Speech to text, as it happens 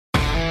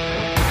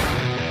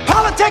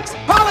Politics,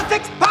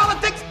 politics,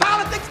 politics,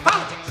 politics,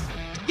 politics.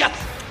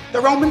 Yes, the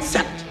Roman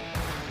Senate.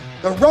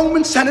 The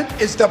Roman Senate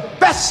is the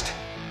best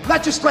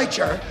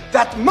legislature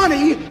that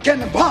money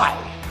can buy.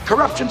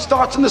 Corruption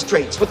starts in the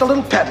streets with the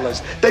little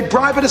peddlers. They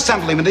bribe an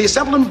assemblyman. The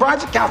assemblyman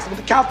bribes a councilman.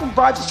 The councilman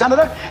bribes a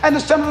senator. And the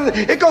senator,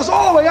 it goes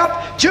all the way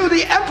up to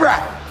the emperor.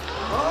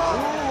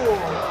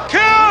 Oh.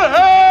 Kill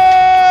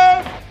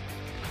him!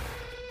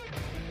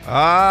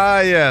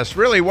 Yes.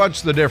 Really,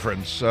 what's the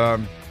difference?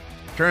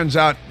 Turns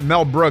out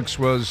Mel Brooks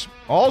was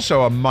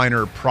also a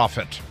minor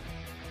prophet.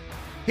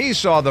 He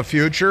saw the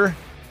future,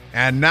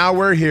 and now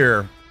we're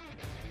here.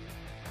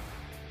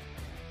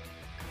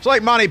 It's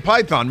like Monty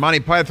Python. Monty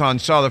Python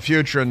saw the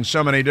future in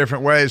so many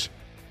different ways.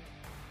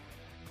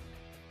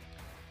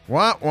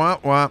 What?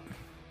 Well,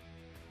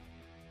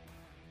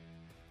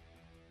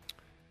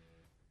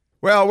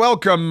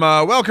 welcome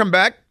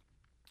back.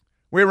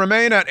 We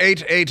remain at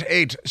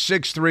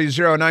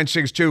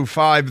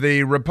 888-630-9625.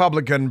 The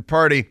Republican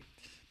Party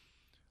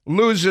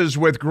loses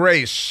with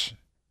grace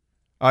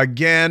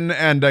again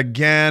and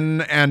again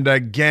and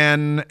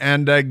again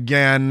and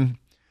again.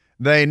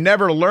 They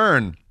never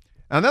learn.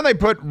 And then they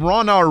put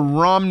Ronna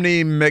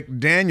Romney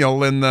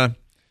McDaniel in the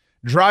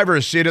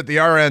driver's seat at the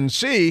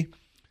RNC,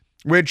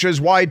 which is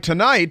why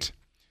tonight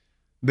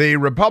the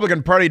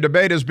Republican Party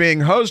debate is being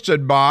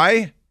hosted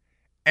by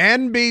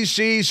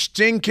NBC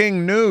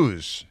Stinking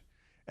News.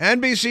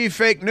 NBC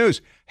Fake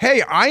News.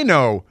 Hey, I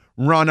know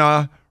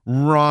Romney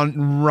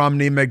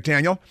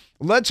McDaniel.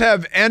 Let's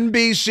have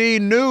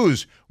NBC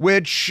News,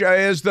 which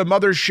is the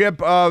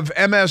mothership of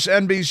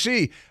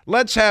MSNBC.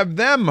 Let's have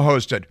them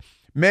hosted.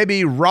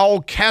 Maybe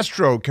Raul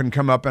Castro can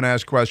come up and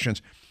ask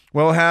questions.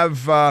 We'll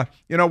have,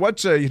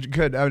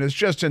 it's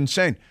just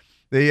insane.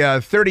 The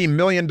 $30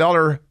 million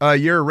a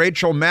year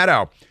Rachel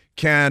Maddow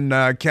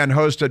can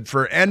host it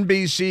for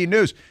NBC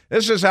News.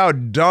 This is how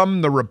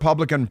dumb the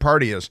Republican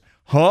Party is.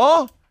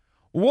 Huh?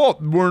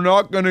 What? We're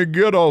not going to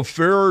get a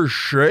fair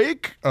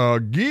shake?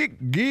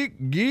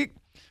 Geek.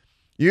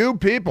 You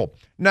people.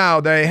 Now,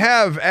 they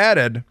have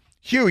added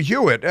Hugh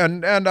Hewitt,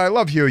 and I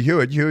love Hugh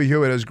Hewitt. Hugh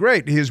Hewitt is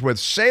great. He's with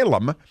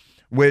Salem,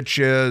 which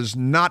is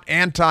not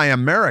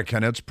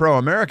anti-American. It's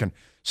pro-American.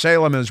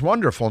 Salem is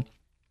wonderful.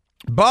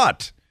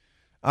 But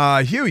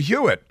Hugh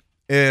Hewitt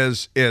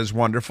is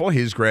wonderful.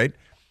 He's great.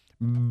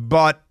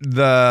 But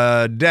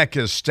the deck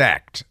is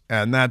stacked,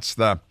 and that's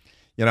the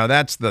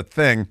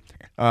thing.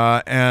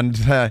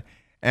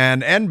 And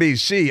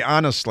NBC,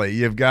 honestly,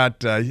 you've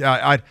got,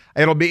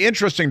 it'll be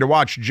interesting to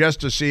watch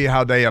just to see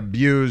how they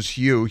abuse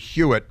Hugh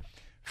Hewitt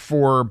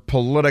for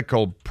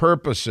political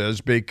purposes,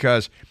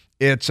 because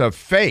it's a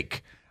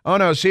fake. Oh,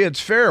 no, see,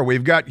 it's fair.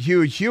 We've got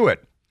Hugh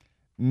Hewitt.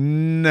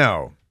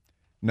 No,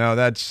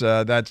 that's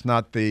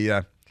not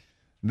the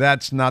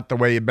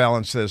way you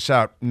balance this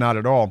out. Not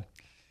at all.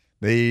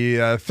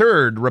 The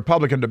third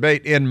Republican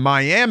debate in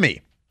Miami,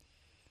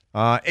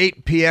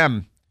 8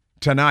 p.m.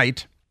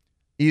 tonight,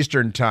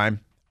 Eastern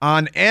Time,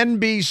 on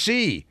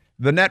NBC,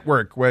 the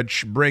network,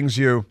 which brings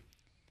you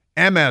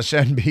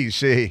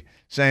MSNBC.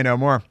 Say no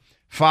more.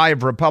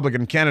 5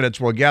 Republican candidates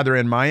will gather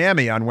in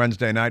Miami on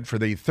Wednesday night for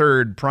the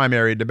third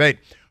primary debate,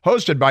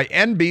 hosted by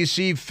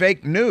NBC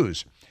Fake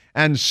News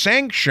and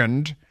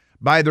sanctioned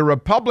by the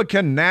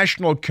Republican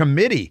National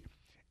Committee.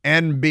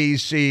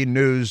 NBC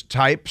News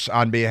types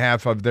on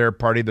behalf of their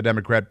party, the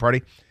Democrat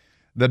Party.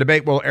 The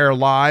debate will air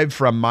live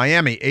from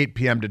Miami, 8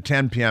 p.m. to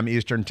 10 p.m.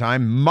 Eastern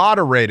Time,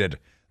 moderated,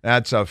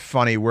 that's a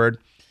funny word,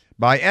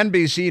 by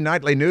NBC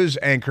nightly news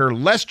anchor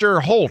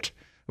Lester Holt,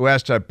 who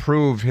has to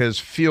prove his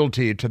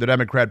fealty to the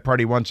Democrat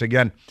Party once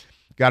again.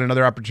 Got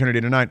another opportunity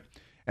tonight.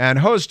 And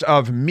host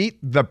of Meet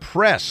the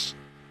Press,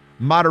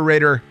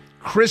 moderator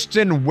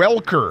Kristen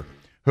Welker,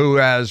 who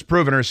has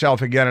proven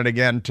herself again and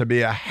again to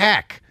be a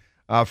hack,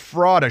 a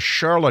fraud, a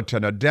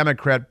charlatan, a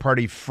Democrat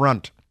Party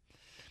front.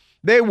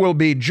 They will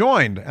be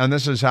joined, and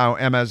this is how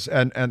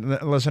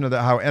listen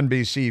to how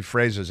NBC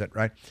phrases it,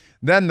 right?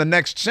 Then the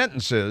next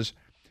sentence is,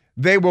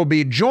 they will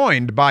be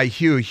joined by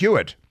Hugh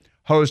Hewitt,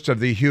 host of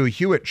the Hugh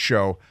Hewitt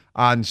Show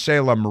on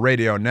Salem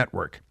Radio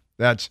Network.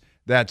 That's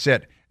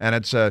it.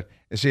 And the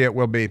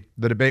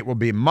debate will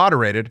be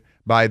moderated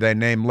by, they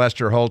name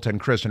Lester Holt and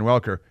Kristen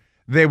Welker.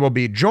 They will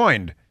be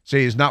joined.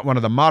 See, he's not one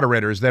of the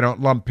moderators. They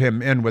don't lump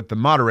him in with the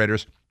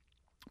moderators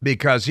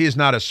because he's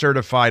not a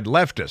certified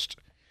leftist.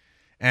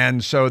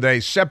 And so they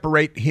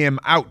separate him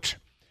out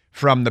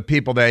from the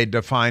people they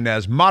define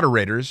as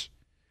moderators.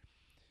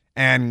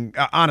 And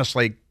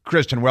honestly,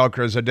 Kristen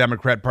Welker is a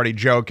Democrat Party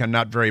joke and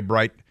not very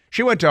bright.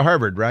 She went to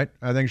Harvard, right?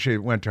 I think she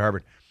went to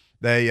Harvard.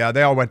 They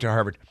all went to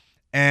Harvard.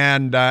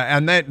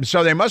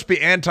 So they must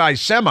be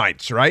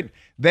anti-Semites, right?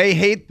 They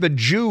hate the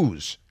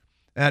Jews.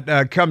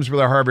 That comes with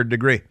a Harvard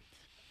degree.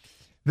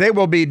 They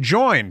will be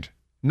joined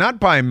not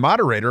by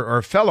moderator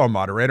or fellow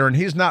moderator, and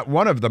he's not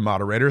one of the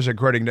moderators,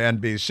 according to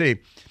NBC.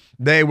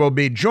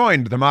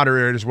 The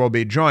moderators will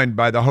be joined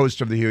by the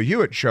host of the Hugh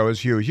Hewitt Show, as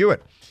Hugh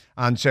Hewitt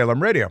on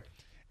Salem Radio.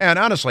 And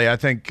honestly, I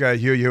think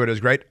Hugh Hewitt is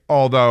great,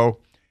 although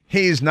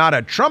he's not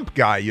a Trump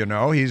guy, you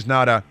know. He's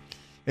not a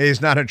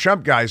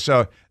Trump guy,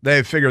 so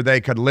they figured they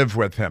could live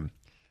with him.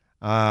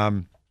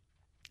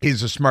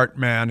 He's a smart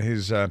man.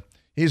 He's an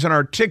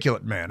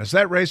articulate man. Is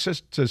that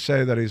racist to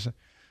say that he's...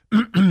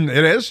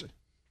 It is?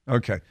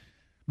 Okay.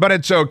 But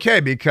it's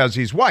okay because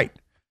he's white.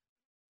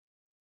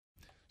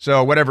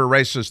 So whatever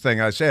racist thing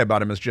I say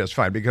about him is just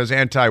fine, because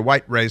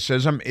anti-white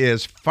racism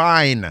is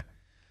fine,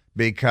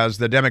 because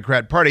the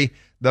Democrat Party,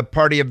 the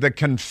party of the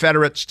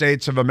Confederate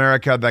States of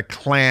America, the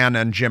Klan,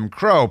 and Jim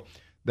Crow,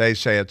 they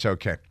say it's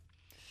okay.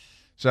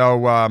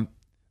 So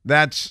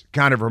that's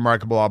kind of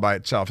remarkable all by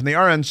itself. And the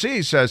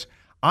RNC says,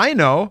 I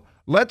know,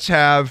 let's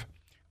have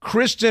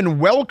Kristen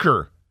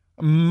Welker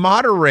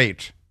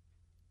moderate,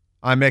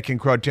 I'm making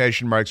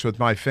quotation marks with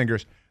my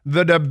fingers,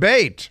 the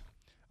debate,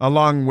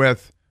 along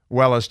with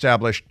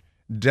well-established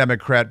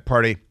Democrat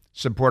Party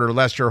supporter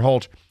Lester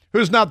Holt,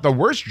 who's not the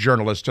worst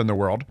journalist in the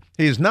world.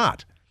 He's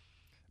not.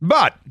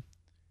 But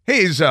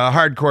he's a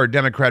hardcore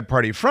Democrat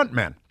Party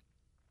frontman.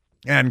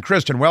 And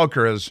Kristen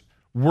Welker is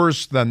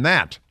worse than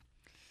that.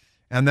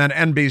 And then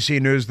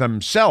NBC News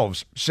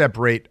themselves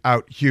separate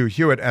out Hugh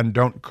Hewitt and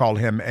don't call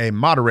him a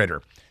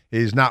moderator.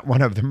 He's not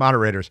one of the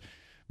moderators.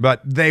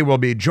 But they will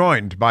be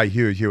joined by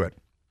Hugh Hewitt.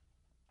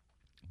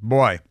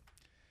 Boy.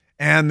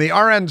 And the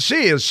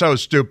RNC is so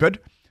stupid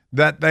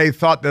that they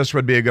thought this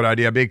would be a good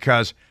idea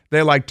because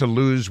they like to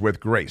lose with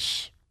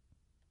grace.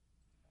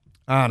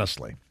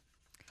 Honestly.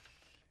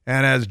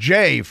 And as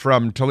Jay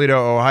from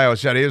Toledo, Ohio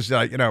said, he's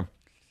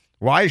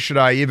why should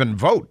I even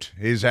vote?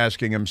 He's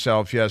asking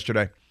himself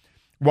yesterday,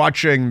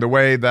 watching the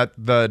way that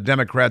the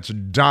Democrats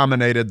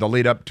dominated the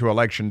lead up to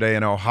Election Day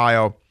in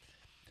Ohio.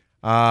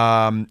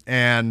 The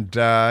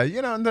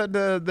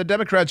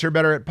Democrats are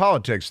better at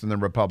politics than the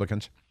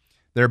Republicans.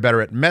 They're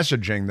better at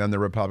messaging than the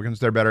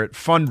Republicans. They're better at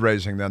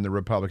fundraising than the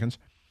Republicans.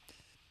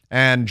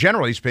 And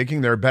generally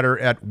speaking, they're better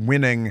at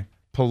winning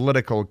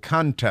political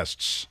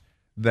contests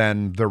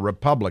than the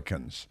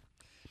Republicans.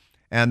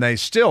 And they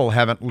still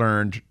haven't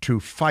learned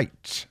to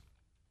fight.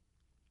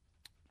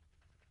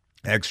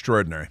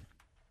 Extraordinary.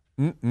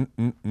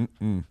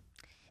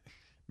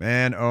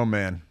 Man, oh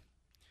man.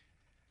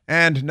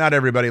 And not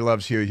everybody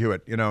loves Hugh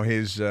Hewitt.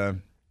 He's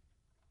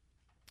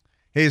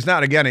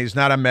not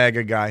a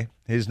MAGA guy.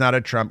 He's not a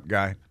Trump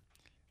guy.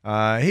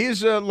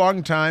 He's a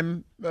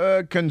longtime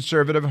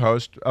conservative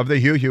host of the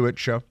Hugh Hewitt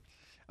Show.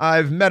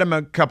 I've met him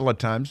a couple of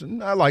times,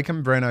 and I like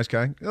him. Very nice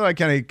guy.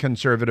 Like any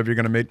conservative you're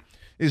going to meet.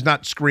 He's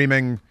not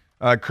screaming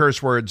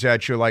curse words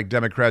at you like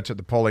Democrats at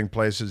the polling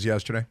places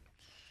yesterday.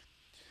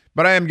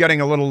 But I am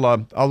getting a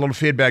little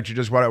feedback to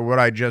just what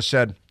I just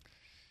said.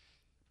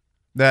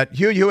 That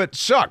Hugh Hewitt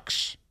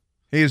sucks.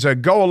 He's a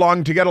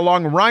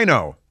go-along-to-get-along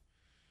rhino.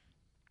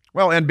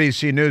 Well,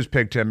 NBC News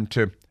picked him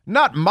to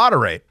not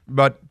moderate,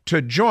 but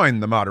to join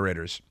the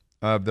moderators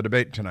of the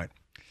debate tonight.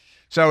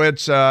 So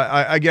it's,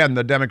 again,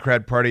 the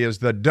Democrat Party is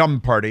the dumb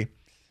party,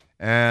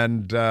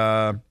 and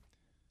the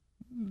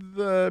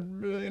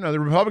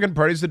Republican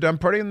Party is the dumb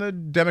party, and the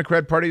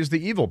Democrat Party is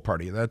the evil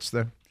party. That's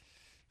the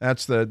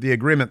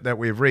agreement that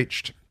we've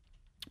reached.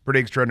 Pretty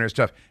extraordinary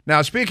stuff.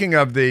 Now, speaking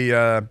of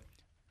the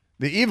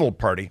evil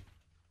party,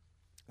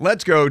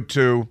 let's go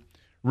to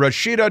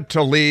Rashida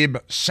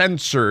Tlaib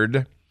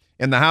censured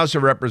in the House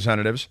of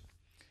Representatives.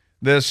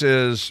 This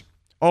is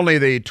only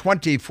the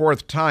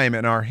 24th time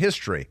in our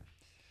history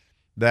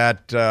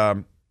that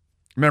a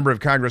member of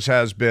Congress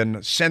has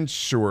been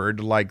censured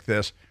like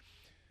this.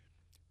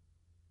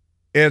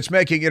 It's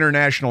making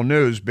international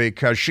news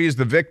because she's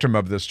the victim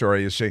of this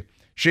story, you see.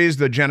 She's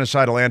the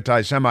genocidal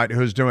anti-Semite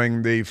who's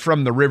doing the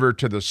From the River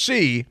to the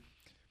Sea.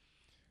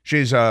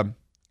 She's a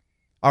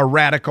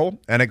radical,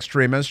 an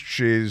extremist.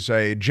 She's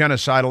a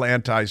genocidal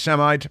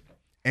anti-Semite,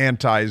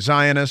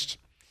 anti-Zionist.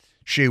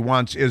 She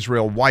wants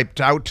Israel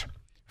wiped out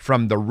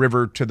from the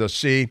river to the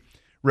sea.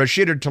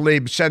 Rashida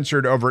Tlaib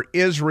censored over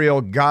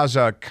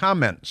Israel-Gaza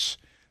comments.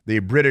 The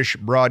British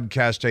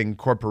Broadcasting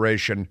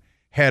Corporation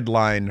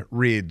headline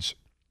reads,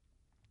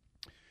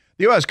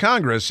 the U.S.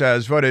 Congress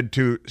has voted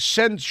to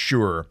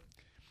censure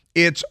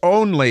its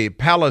only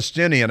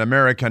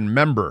Palestinian-American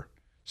member.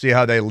 See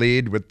how they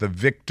lead with the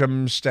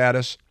victim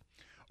status?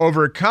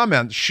 Over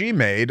comments she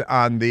made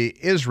on the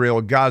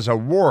Israel-Gaza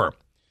war.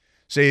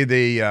 See,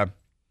 the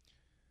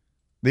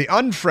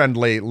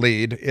unfriendly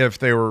lead, if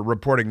they were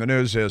reporting the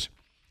news, is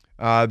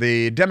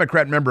the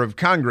Democrat member of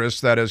Congress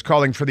that is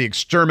calling for the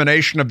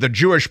extermination of the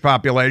Jewish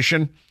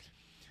population.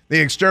 The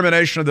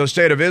extermination of the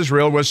state of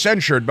Israel was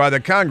censured by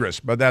the Congress,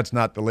 but that's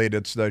not the lead.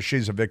 It's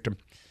she's a victim.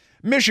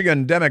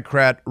 Michigan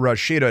Democrat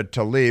Rashida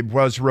Tlaib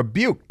was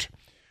rebuked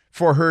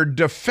for her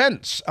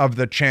defense of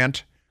the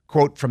chant,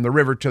 quote, from the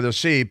river to the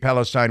sea,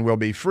 Palestine will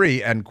be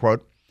free, end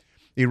quote.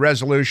 The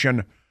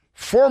resolution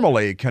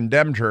formally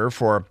condemned her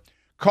for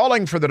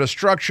calling for the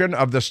destruction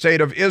of the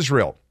state of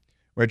Israel,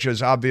 which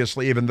is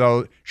obviously, even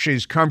though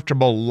she's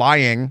comfortable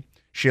lying,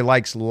 she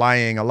likes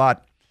lying a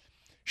lot,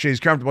 she's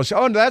comfortable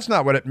saying, oh, that's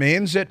not what it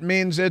means. It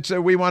means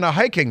we want a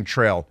hiking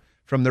trail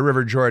from the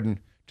River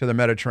Jordan to the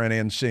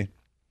Mediterranean Sea.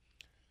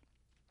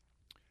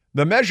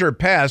 The measure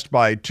passed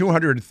by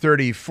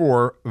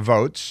 234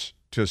 votes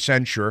to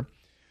censure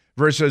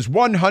versus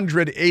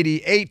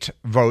 188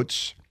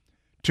 votes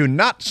to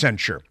not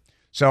censure.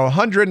 So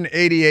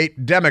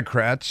 188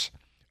 Democrats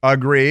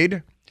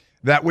agreed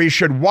that we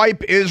should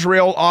wipe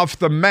Israel off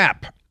the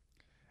map.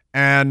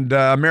 And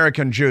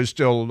American Jews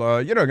still,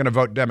 going to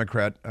vote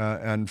Democrat.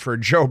 And for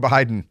Joe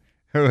Biden,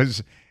 who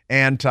is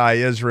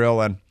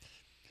anti-Israel and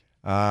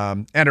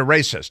a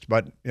racist,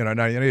 but he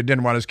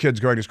didn't want his kids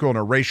going to school in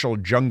a racial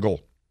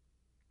jungle.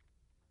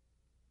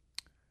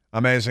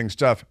 Amazing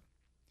stuff.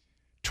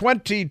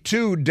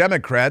 22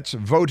 Democrats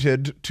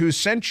voted to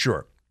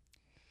censure.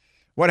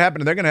 What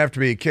happened? They're going to have to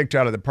be kicked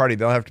out of the party.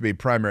 They'll have to be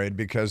primaried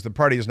because the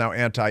party is now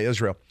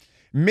anti-Israel.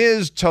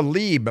 Ms.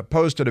 Tlaib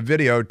posted a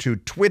video to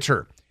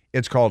Twitter.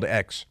 It's called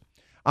X.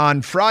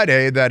 On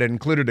Friday, that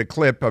included a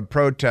clip of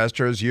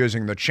protesters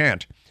using the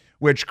chant,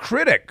 which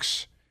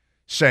critics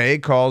say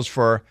calls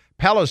for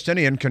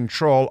Palestinian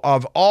control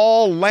of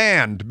all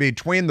land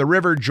between the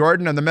River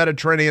Jordan and the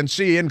Mediterranean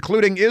Sea,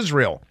 including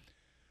Israel.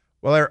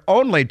 Well, they're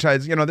only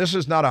ties. This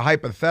is not a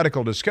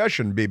hypothetical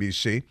discussion,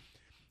 BBC.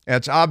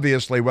 It's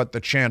obviously what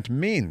the chant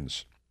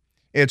means.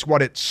 It's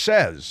what it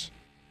says.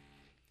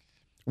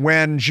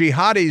 When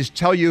jihadis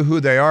tell you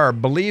who they are,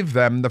 believe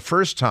them the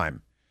first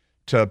time,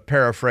 to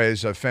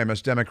paraphrase a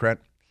famous Democrat.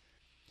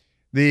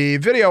 The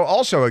video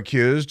also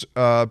accused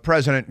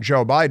President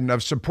Joe Biden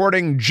of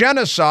supporting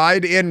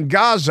genocide in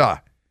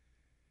Gaza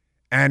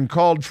and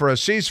called for a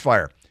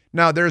ceasefire.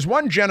 Now, there's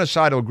one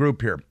genocidal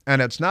group here,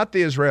 and it's not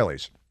the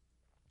Israelis,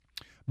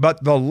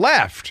 but the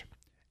left.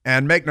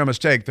 And make no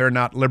mistake, they're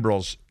not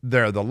liberals,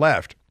 they're the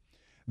left.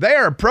 They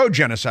are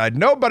pro-genocide.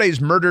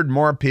 Nobody's murdered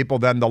more people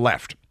than the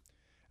left.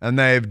 And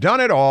they've done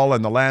it all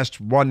in the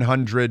last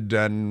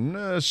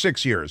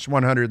 106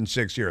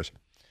 years.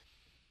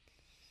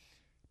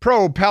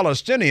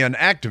 Pro-Palestinian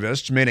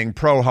activists, meaning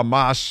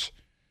pro-Hamas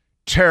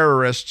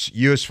terrorists,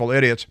 useful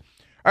idiots,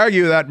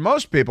 argue that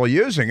most people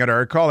using it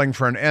are calling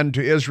for an end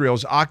to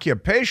Israel's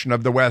occupation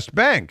of the West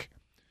Bank.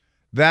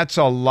 That's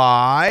a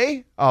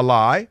lie.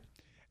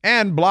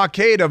 And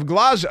blockade of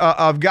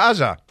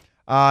Gaza.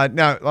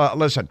 Now,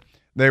 listen,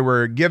 they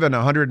were given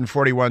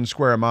 141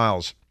 square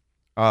miles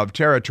of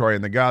territory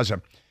in the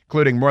Gaza,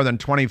 including more than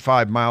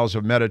 25 miles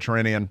of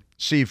Mediterranean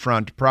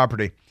seafront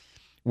property,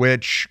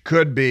 which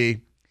could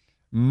be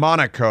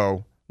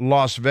Monaco,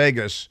 Las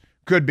Vegas,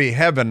 could be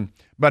heaven,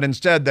 but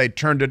instead they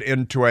turned it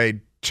into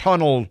a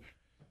tunnel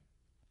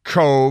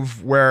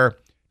cove where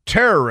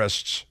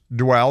terrorists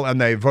dwell, and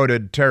they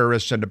voted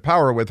terrorists into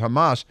power with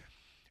Hamas.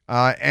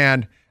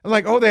 And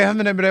they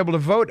haven't been able to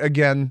vote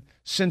again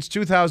since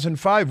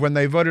 2005 when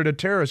they voted a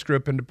terrorist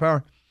group into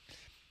power.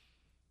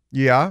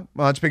 Yeah,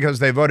 well, it's because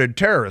they voted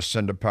terrorists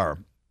into power.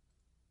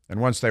 And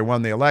once they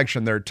won the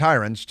election, they're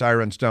tyrants.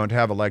 Tyrants don't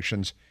have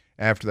elections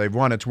after they've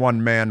won. It's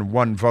one man,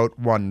 one vote,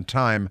 one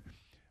time.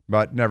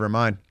 But never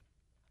mind.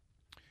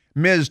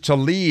 Ms.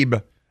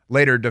 Tlaib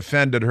later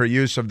defended her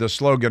use of the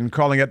slogan,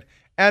 calling it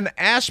an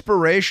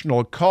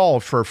aspirational call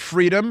for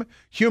freedom,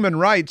 human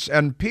rights,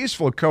 and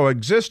peaceful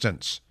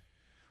coexistence.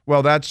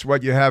 Well, that's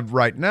what you have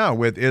right now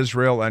with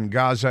Israel and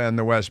Gaza and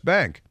the West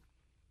Bank.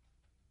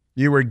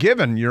 You were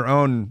given your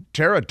own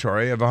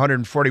territory of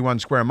 141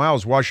 square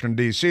miles. Washington,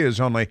 D.C. is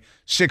only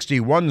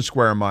 61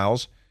 square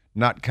miles,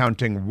 not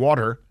counting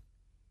water.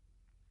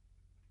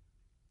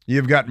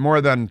 You've got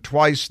more than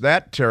twice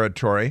that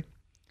territory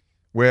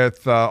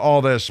with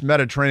all this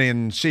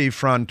Mediterranean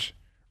seafront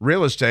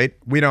real estate.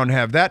 We don't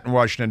have that in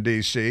Washington,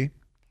 D.C.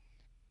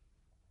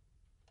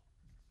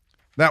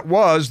 That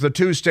was the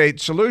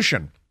two-state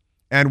solution.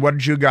 And what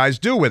did you guys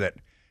do with it?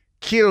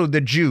 Kill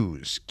the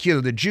Jews.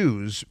 Kill the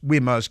Jews. We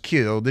must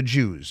kill the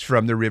Jews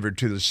from the river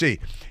to the sea.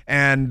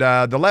 And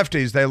the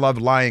lefties, they love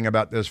lying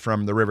about this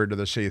from the river to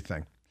the sea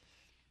thing.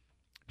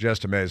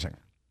 Just amazing.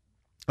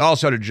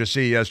 Also, did you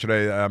see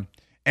yesterday,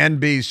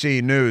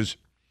 NBC News?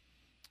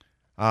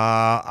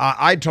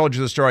 I told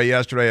you the story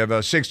yesterday of a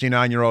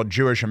 69-year-old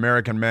Jewish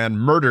American man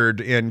murdered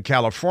in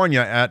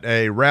California at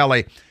a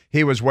rally.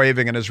 He was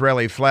waving an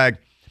Israeli flag.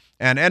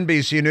 And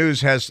NBC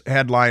News has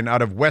headline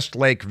out of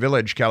Westlake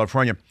Village,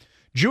 California.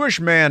 Jewish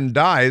man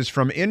dies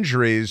from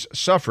injuries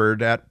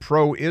suffered at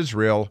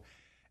pro-Israel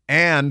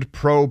and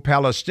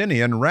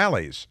pro-Palestinian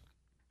rallies.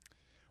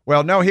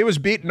 Well, no, he was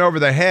beaten over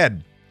the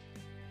head,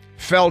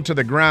 fell to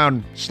the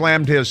ground,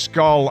 slammed his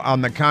skull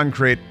on the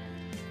concrete,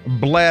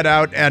 bled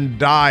out, and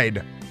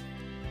died.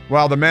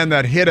 While the man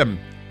that hit him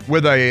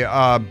with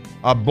a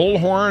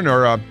bullhorn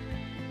or a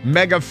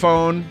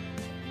megaphone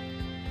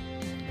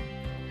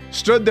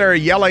stood there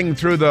yelling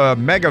through the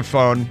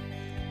megaphone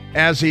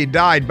as he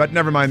died, but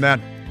never mind that.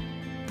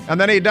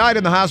 And then he died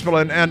in the hospital,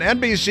 and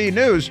NBC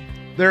News,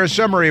 their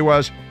summary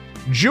was,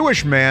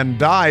 Jewish man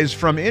dies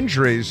from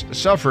injuries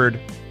suffered.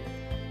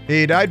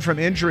 He died from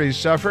injuries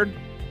suffered?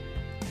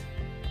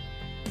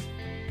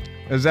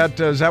 Is that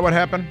what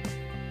happened?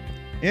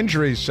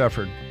 Injuries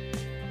suffered.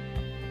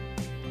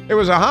 It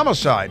was a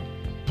homicide.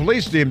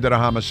 Police deemed it a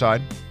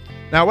homicide.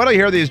 Now, when I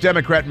hear these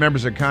Democrat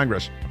members of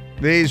Congress,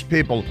 these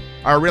people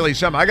are really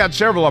some. I got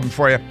several of them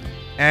for you,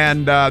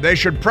 and they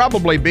should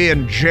probably be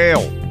in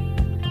jail.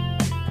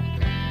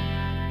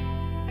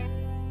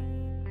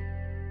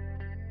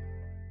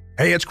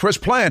 Hey, it's Chris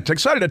Plant.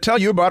 Excited to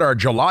tell you about our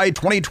July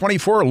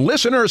 2024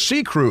 Listener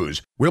Sea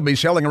Cruise. We'll be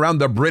sailing around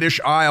the British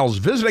Isles,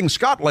 visiting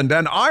Scotland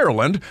and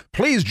Ireland.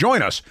 Please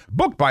join us.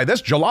 Book by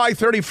this July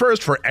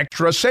 31st for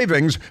extra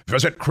savings.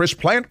 Visit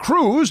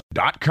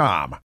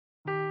ChrisPlantCruise.com.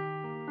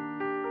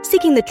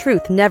 Seeking the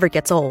truth never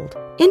gets old.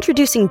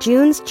 Introducing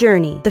June's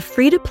Journey, the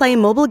free-to-play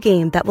mobile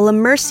game that will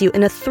immerse you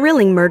in a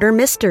thrilling murder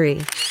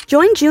mystery.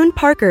 Join June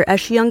Parker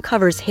as she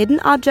uncovers hidden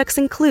objects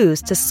and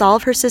clues to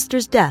solve her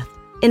sister's death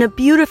in a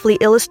beautifully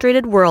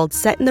illustrated world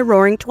set in the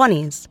Roaring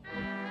 '20s.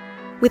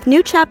 With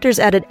new chapters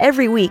added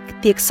every week,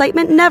 the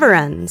excitement never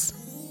ends.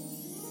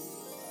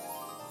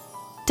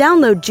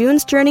 Download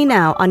June's Journey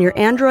now on your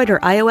Android or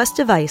iOS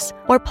device,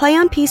 or play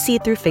on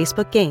PC through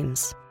Facebook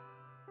Games.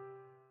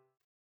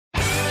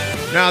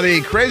 Now,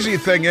 the crazy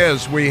thing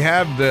is, we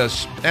have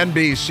this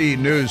NBC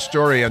News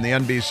story, and the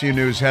NBC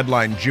News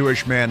headline,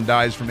 Jewish man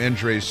dies from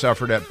injuries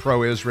suffered at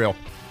pro-Israel,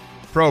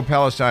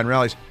 pro-Palestine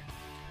rallies.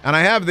 And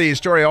I have the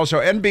story also,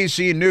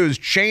 NBC News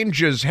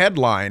changes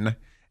headline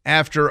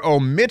after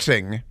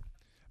omitting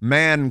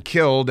man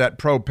killed at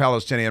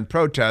pro-Palestinian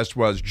protest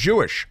was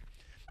Jewish.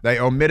 They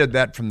omitted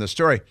that from the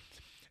story.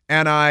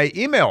 And I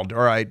emailed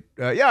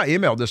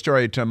the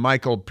story to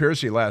Michael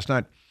Piercy last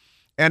night.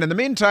 And in the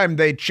meantime,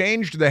 they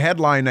changed the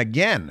headline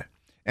again.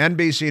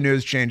 NBC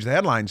News changed the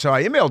headline. So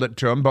I emailed it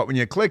to them, but when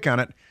you click on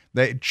it,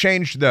 they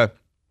changed the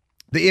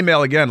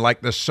email again,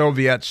 like the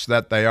Soviets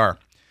that they are.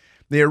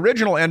 The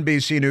original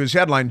NBC News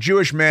headline,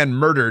 Jewish man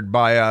murdered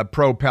by a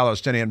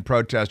pro-Palestinian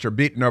protester,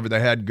 beaten over the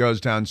head,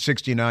 goes down,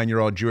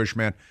 69-year-old Jewish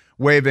man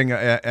waving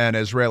an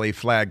Israeli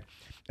flag.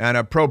 And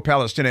a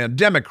pro-Palestinian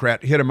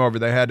Democrat hit him over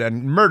the head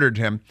and murdered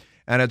him.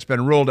 And it's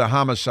been ruled a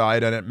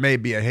homicide, and it may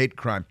be a hate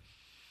crime.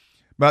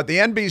 But the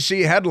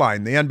NBC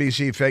headline, the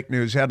NBC fake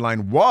news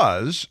headline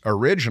was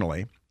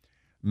originally,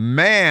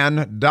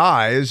 man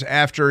dies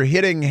after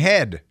hitting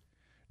head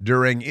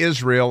during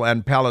Israel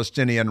and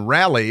Palestinian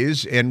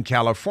rallies in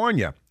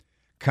California,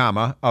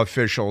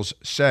 officials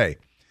say.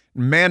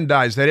 Man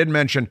dies. They didn't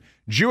mention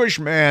Jewish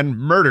man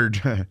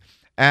murdered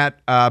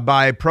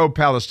by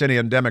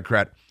pro-Palestinian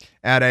Democrat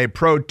at a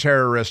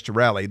pro-terrorist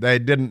rally. They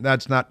didn't.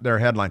 That's not their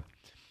headline.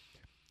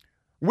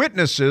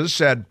 Witnesses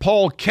said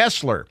Paul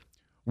Kessler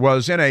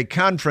was in a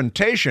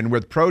confrontation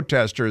with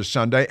protesters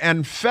Sunday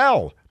and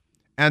fell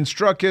and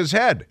struck his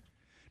head.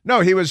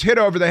 No, he was hit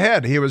over the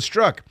head. He was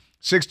struck.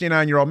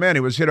 69-year-old man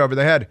who was hit over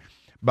the head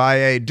by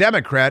a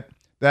Democrat,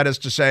 that is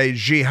to say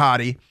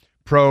jihadi,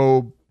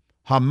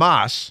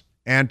 pro-Hamas,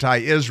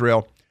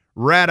 anti-Israel,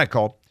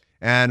 radical,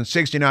 and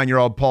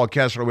 69-year-old Paul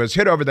Kessler was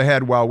hit over the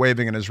head while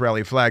waving an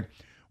Israeli flag,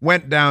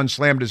 went down,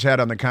 slammed his head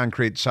on the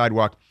concrete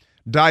sidewalk,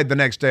 died the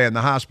next day in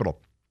the hospital.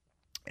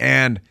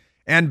 And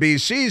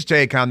NBC's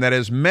take on that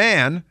is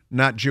man,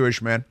 not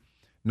Jewish man,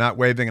 not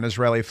waving an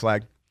Israeli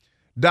flag,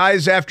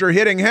 dies after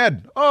hitting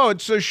head. Oh,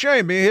 it's a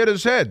shame he hit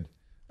his head.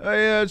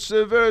 It's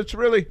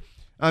really,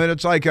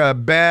 it's like a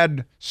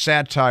bad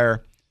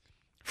satire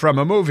from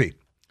a movie.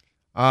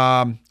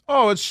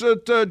 It's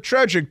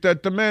tragic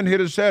that the man hit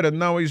his head and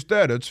now he's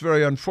dead. It's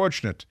very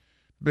unfortunate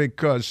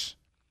because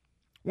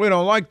we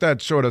don't like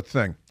that sort of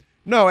thing.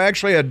 No,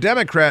 actually, a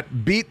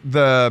Democrat beat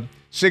the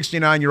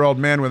 69-year-old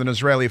man with an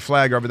Israeli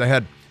flag over the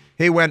head.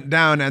 He went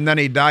down and then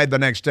he died the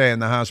next day in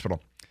the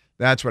hospital.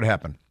 That's what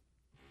happened.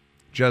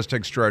 Just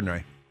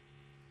extraordinary.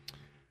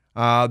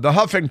 The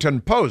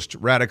Huffington Post,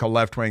 radical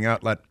left-wing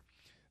outlet,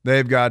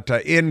 they've got,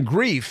 in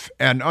grief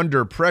and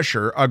under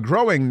pressure, a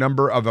growing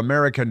number of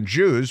American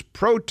Jews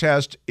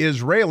protest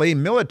Israeli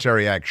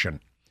military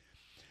action.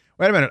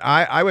 Wait a minute.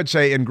 I would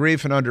say in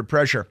grief and under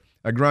pressure,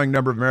 a growing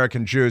number of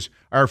American Jews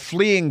are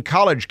fleeing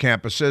college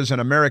campuses in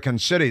American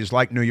cities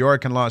like New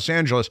York and Los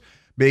Angeles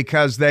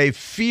because they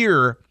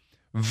fear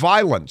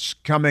violence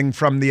coming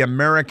from the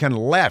American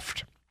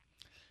left.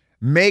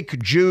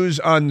 Make Jews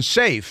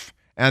unsafe.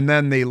 And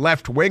then the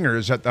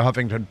left-wingers at the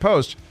Huffington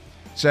Post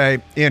say,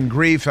 in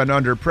grief and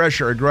under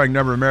pressure, a growing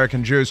number of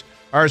American Jews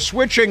are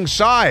switching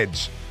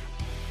sides.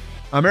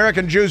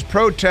 American Jews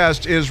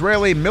protest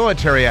Israeli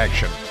military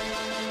action.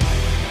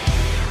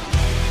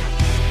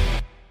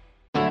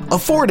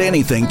 Afford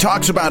Anything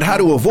talks about how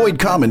to avoid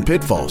common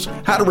pitfalls,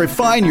 how to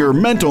refine your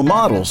mental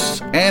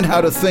models, and how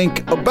to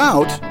think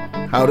about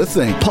how to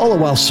think. Paula,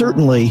 while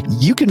certainly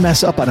you can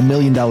mess up on $1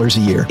 million a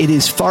year, it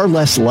is far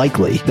less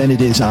likely than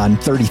it is on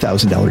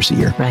 $30,000 a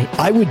year. Right.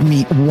 I would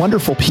meet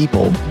wonderful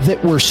people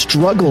that were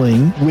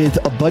struggling with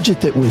a budget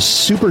that was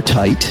super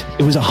tight.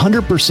 It was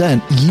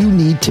 100%. You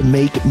need to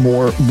make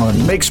more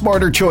money. Make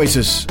smarter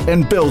choices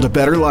and build a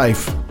better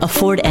life.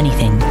 Afford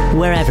Anything,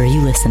 wherever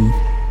you listen.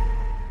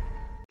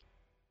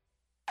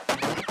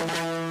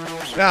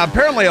 Now,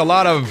 apparently a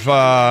lot of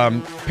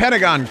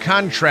Pentagon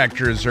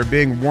contractors are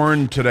being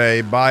warned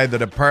today by the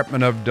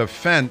Department of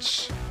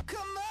Defense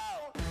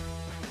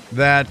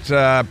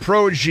that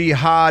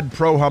pro-jihad,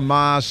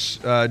 pro-Hamas,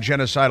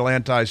 genocidal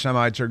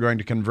anti-Semites are going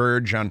to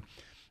converge on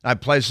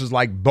places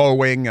like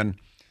Boeing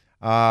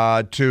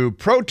and to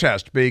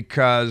protest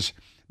because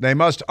they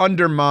must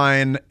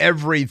undermine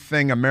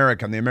everything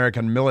American, the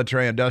American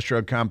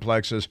military-industrial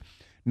complexes,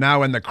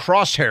 now in the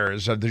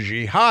crosshairs of the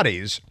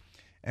jihadis,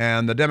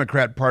 and the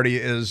Democrat Party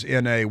is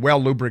in a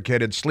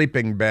well-lubricated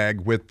sleeping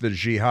bag with the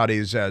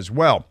jihadis as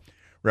well.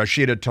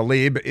 Rashida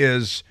Tlaib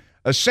is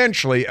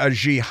essentially a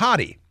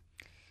jihadi.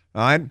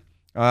 All right?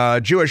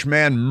 A Jewish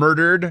man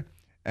murdered,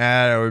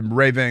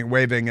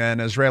 waving an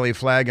Israeli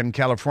flag in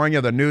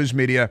California. The news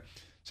media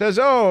says,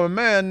 oh, a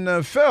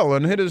man fell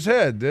and hit his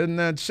head. Isn't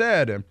that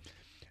sad?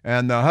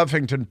 And the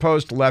Huffington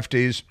Post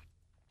lefties,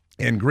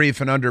 in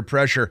grief and under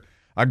pressure,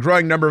 a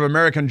growing number of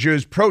American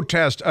Jews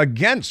protest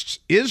against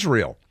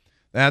Israel.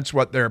 That's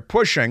what they're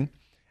pushing.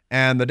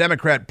 And the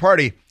Democrat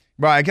Party,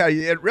 well,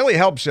 it really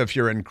helps if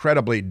you're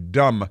incredibly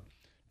dumb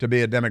to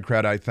be a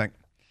Democrat, I think.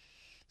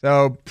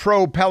 So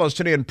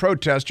pro-Palestinian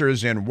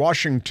protesters in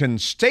Washington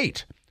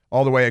State,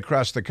 all the way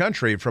across the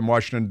country from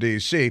Washington,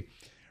 D.C.,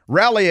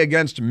 rally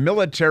against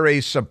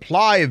military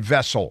supply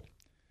vessel.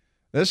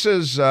 This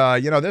is,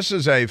 this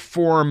is a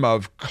form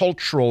of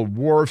cultural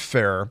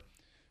warfare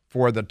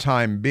for the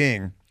time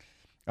being.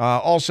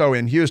 Also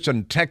in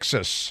Houston,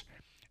 Texas,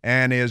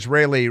 an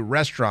Israeli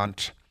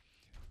restaurant,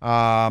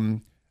 a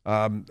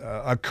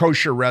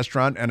kosher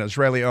restaurant, an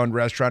Israeli-owned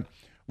restaurant,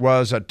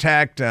 was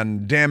attacked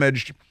and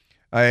damaged.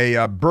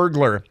 A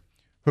burglar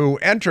who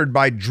entered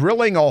by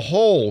drilling a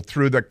hole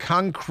through the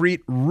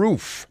concrete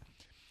roof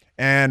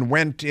and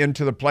went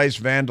into the place,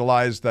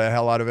 vandalized the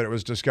hell out of it. It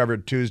was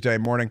discovered Tuesday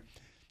morning.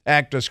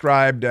 Act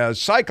described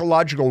as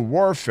psychological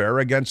warfare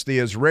against the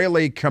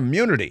Israeli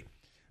community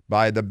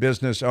by the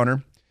business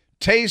owner.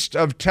 Taste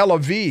of Tel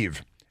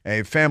Aviv,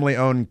 a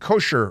family-owned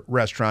kosher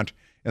restaurant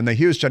in the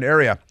Houston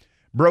area,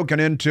 broken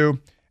into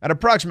at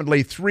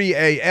approximately 3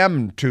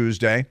 a.m.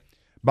 Tuesday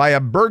by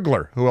a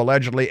burglar who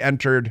allegedly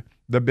entered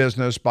the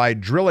business by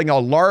drilling a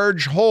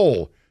large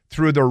hole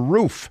through the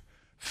roof,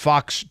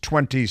 Fox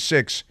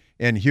 26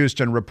 in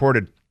Houston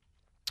reported.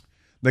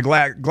 The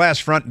glass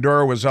front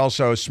door was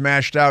also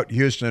smashed out.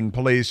 Houston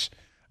police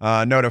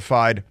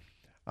notified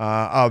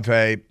of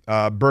a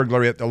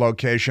burglary at the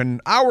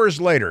location. Hours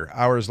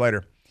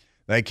later,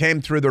 they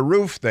came through the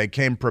roof. They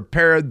came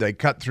prepared. They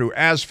cut through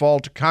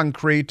asphalt,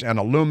 concrete, and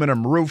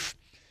aluminum roof,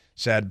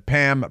 said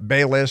Pam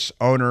Bayliss,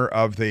 owner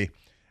of the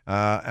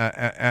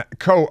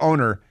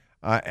co-owner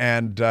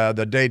and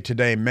the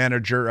day-to-day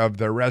manager of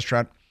the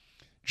restaurant.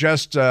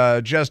 Just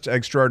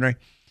extraordinary.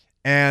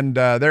 And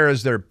there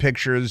is their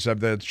pictures of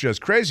the, it's just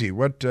crazy.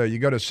 What you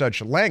go to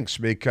such lengths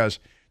because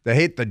they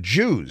hate the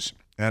Jews,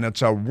 and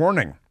it's a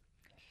warning.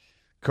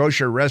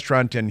 Kosher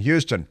restaurant in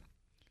Houston,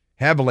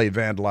 heavily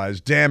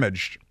vandalized,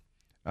 damaged,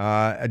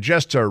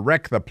 just to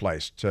wreck the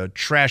place, to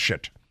trash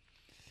it.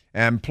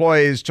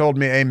 Employees told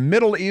me a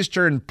Middle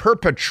Eastern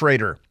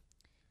perpetrator,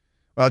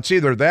 well, it's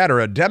either that or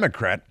a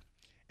Democrat,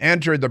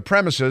 entered the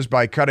premises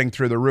by cutting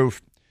through the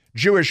roof.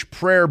 Jewish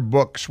prayer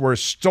books were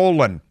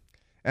stolen,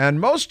 and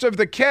most of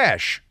the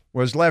cash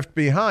was left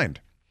behind.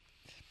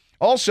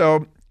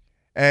 Also,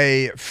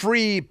 a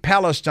Free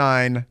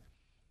Palestine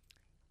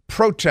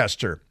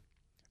protester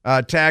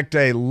attacked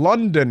a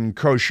London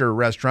kosher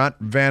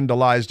restaurant,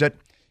 vandalized it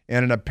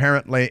in an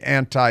apparently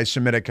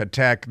anti-Semitic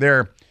attack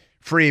there.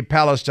 Free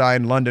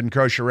Palestine London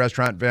kosher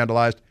restaurant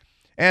vandalized.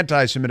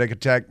 Anti-Semitic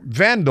attack.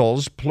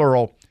 Vandals,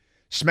 plural,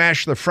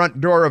 smashed the front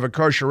door of a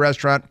kosher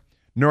restaurant,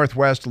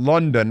 northwest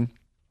London.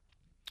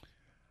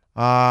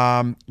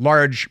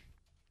 Large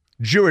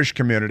Jewish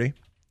community,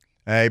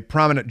 a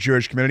prominent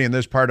Jewish community in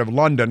this part of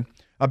London,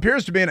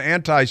 appears to be an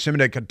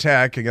anti-Semitic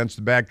attack against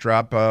the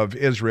backdrop of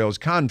Israel's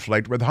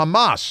conflict with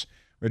Hamas,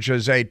 which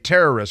is a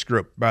terrorist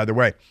group, by the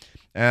way.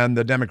 And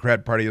the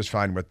Democrat Party is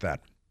fine with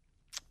that.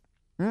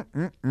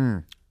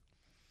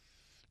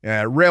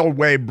 A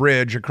railway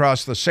bridge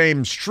across the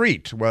same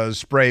street was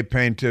spray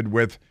painted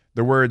with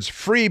the words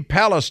Free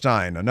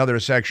Palestine, another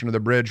section of the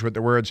bridge with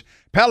the words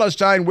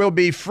Palestine will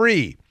be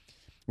free,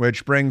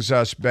 which brings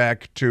us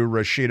back to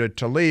Rashida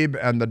Tlaib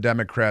and the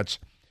Democrats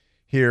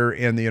here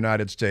in the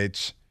United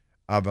States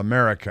of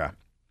America.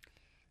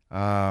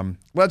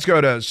 Let's go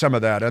to some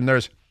of that. And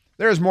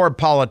there's more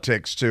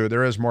politics, too.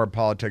 There is more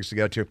politics to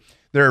get to.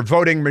 There are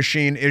voting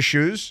machine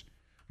issues.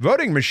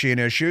 Voting machine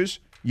issues.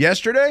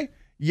 Yesterday,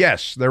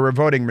 yes, there were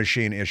voting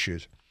machine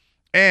issues.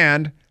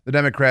 And the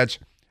Democrats,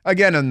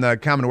 again in the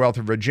Commonwealth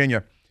of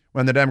Virginia,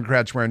 when the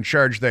Democrats were in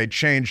charge, they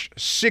changed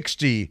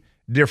 60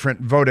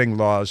 different voting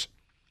laws.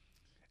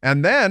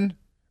 And then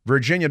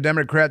Virginia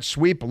Democrats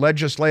sweep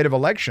legislative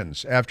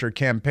elections after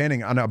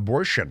campaigning on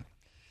abortion.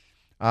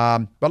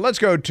 But let's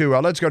go to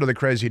the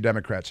crazy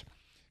Democrats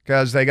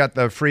because they got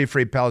the free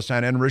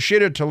Palestine. And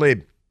Rashida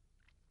Tlaib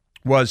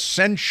was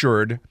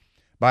censured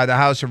by the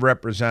House of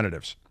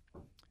Representatives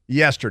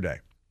yesterday.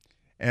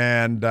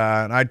 And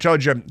I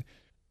told you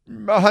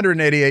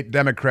 188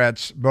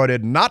 Democrats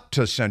voted not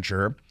to censure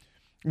her,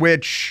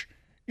 which,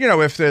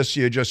 if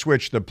you just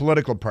switch the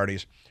political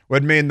parties,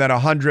 would mean that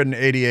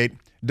 188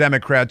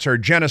 Democrats are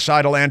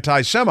genocidal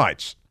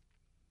anti-Semites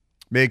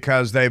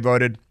because they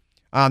voted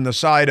on the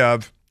side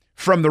of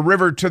from the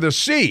river to the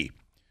sea,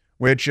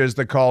 which is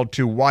the call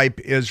to wipe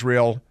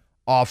Israel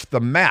off the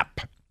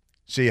map.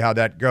 See how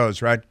that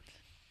goes, right?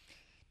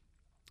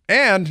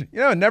 And,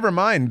 never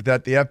mind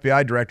that the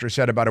FBI director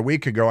said about a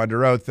week ago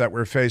under oath that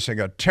we're facing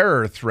a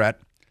terror threat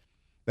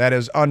that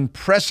is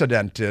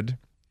unprecedented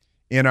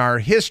in our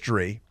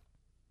history.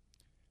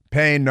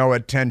 Paying no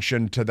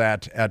attention to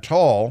that at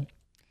all.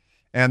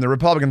 And the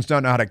Republicans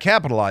don't know how to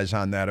capitalize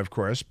on that, of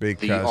course,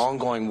 because the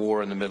ongoing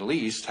war in the Middle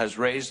East has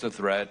raised the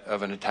threat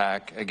of an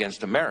attack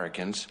against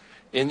Americans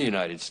in the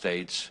United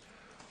States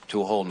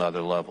to a whole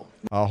nother level.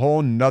 A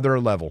whole nother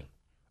level.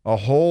 A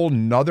whole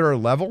nother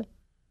level?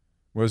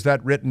 Was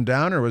that written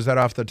down or was that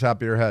off the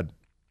top of your head?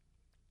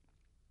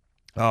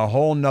 A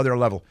whole nother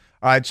level.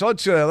 All right, so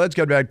let's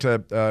get back to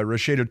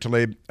Rashida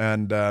Tlaib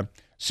and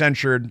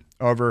censured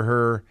over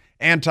her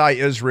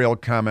anti-Israel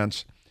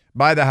comments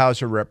by the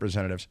House of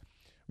Representatives,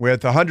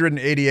 with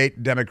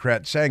 188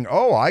 Democrats saying,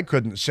 I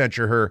couldn't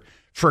censure her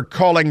for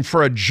calling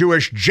for a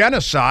Jewish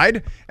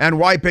genocide and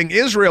wiping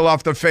Israel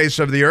off the face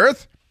of the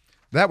earth.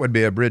 That would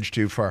be a bridge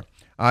too far.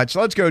 All right,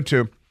 so let's go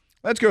to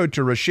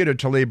Rashida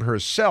Tlaib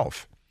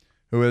herself,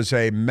 who is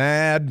a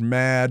mad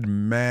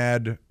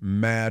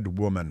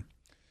woman.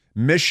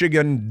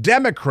 Michigan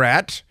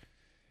Democrat,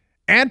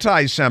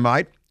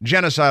 anti-Semite,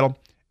 genocidal,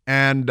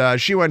 and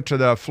she went to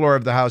the floor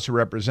of the House of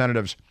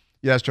Representatives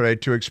yesterday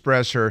to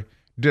express her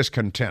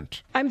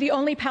discontent. I'm the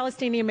only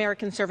Palestinian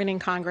American serving in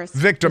Congress,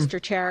 Victim. Mr.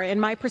 Chair,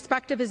 and my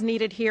perspective is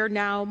needed here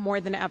now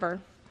more than ever.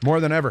 More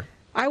than ever.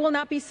 I will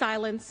not be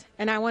silenced,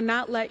 and I will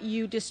not let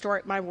you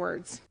distort my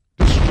words.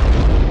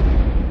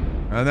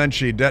 And then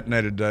she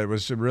detonated. It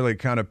was really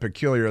kind of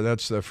peculiar.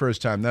 That's the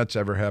first time that's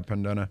ever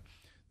happened on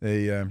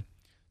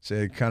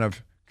say kind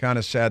of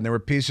sad. And there were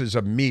pieces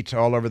of meat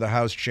all over the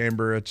House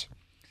chamber. It's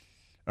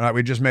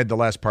we just made the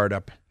last part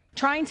up.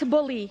 Trying to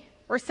bully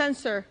or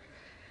censor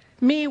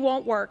me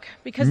won't work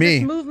because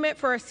this movement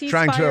for a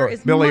ceasefire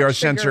is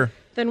much bigger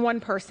than one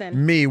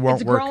person. Me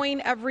won't work. It's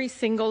growing every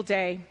single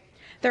day.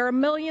 There are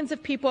millions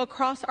of people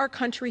across our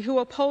country who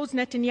oppose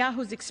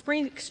Netanyahu's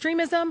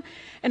extremism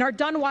and are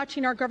done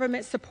watching our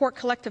government support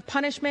collective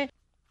punishment.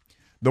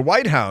 The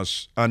White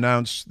House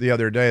announced the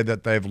other day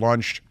that they've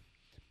launched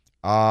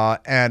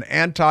an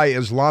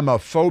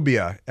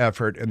anti-Islamophobia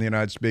effort in the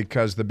United States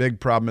because the big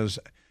problem is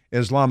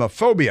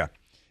Islamophobia.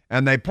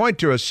 And they point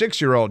to a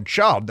 6-year-old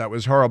child that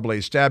was horribly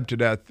stabbed to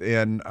death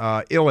in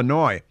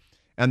Illinois,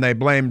 and they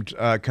blamed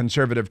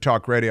conservative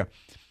talk radio.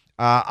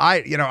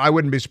 I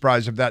wouldn't be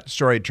surprised if that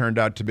story turned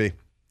out to be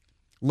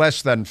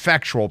less than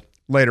factual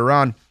later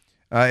on.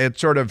 But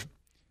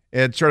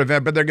they're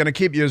going to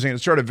keep using it.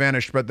 It sort of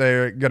vanished, but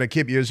they're going to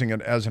keep using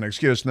it as an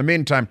excuse. In the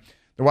meantime,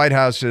 the White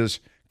House is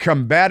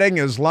combating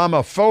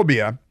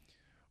Islamophobia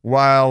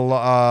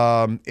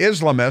while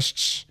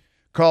Islamists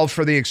called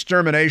for the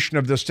extermination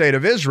of the state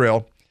of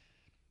Israel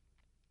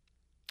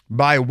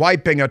by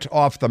wiping it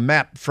off the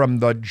map from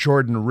the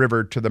Jordan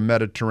River to the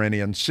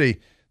Mediterranean Sea.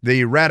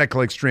 The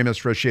radical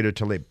extremist Rashida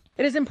Tlaib.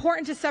 It is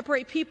important to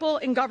separate people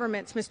and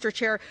governments, Mr.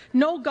 Chair.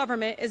 No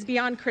government is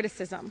beyond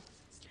criticism.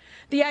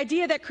 The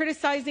idea that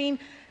criticizing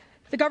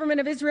the government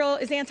of Israel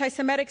is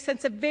anti-Semitic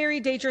sets a very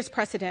dangerous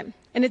precedent,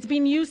 and it's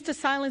being used to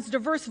silence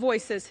diverse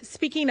voices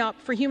speaking up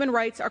for human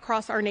rights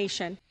across our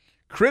nation.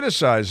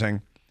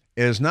 Criticizing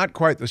is not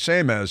quite the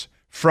same as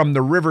from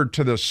the river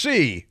to the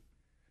sea.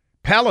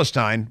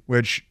 Palestine,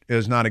 which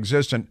is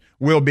non-existent,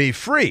 will be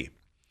free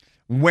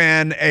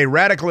when a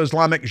radical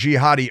Islamic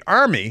jihadi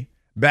army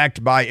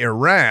backed by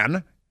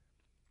Iran,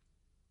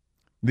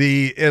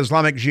 the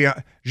Islamic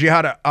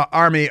Jihad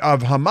army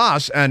of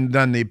Hamas, and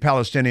then the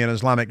Palestinian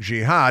Islamic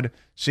Jihad,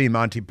 see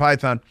Monty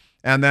Python,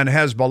 and then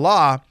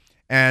Hezbollah,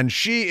 and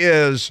she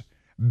is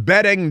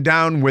bedding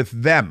down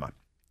with them.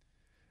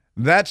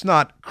 That's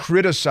not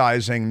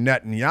criticizing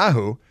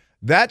Netanyahu.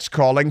 That's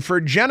calling for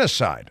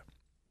genocide.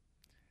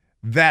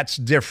 That's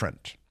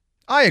different.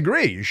 I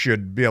agree. You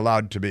should be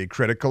allowed to be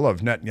critical of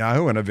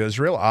Netanyahu and of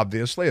Israel,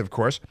 obviously, of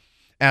course,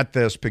 at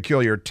this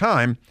peculiar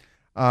time.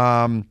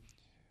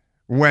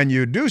 When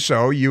you do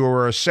so, you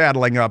are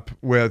saddling up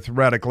with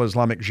radical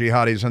Islamic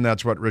jihadis, and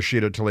that's what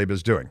Rashida Tlaib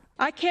is doing.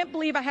 I can't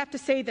believe I have to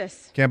say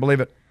this. Can't believe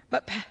it.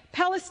 But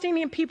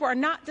Palestinian people are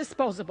not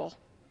disposable.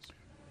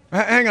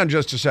 Hang on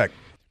just a sec.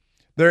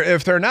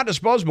 If they're not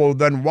disposable,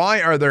 then why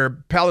are their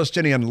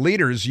Palestinian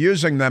leaders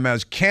using them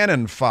as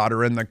cannon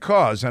fodder in the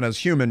cause and as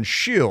human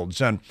shields?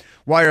 And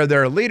why are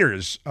their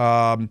leaders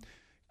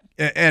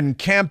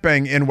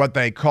encamping in what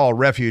they call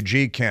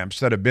refugee camps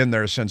that have been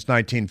there since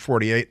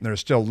 1948 and they're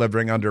still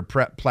living under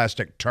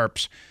plastic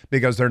tarps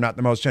because they're not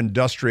the most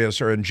industrious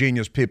or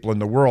ingenious people in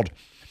the world?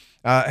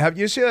 Have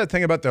you seen that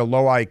thing about the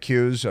low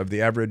IQs of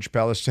the average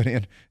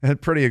Palestinian?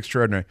 Pretty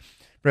extraordinary.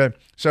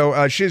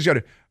 So she's got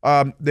to...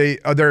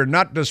 they're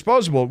not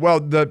disposable. Well,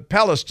 the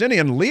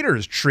Palestinian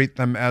leaders treat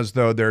them as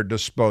though they're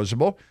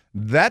disposable.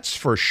 That's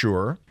for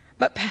sure.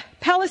 But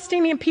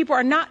Palestinian people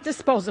are not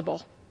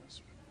disposable.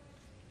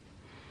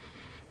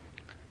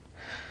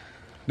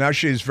 Now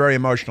she's very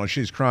emotional.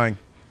 She's crying.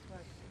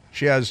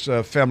 She has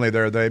family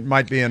there. They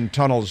might be in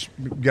tunnels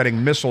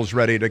getting missiles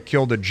ready to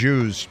kill the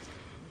Jews.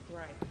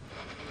 Right.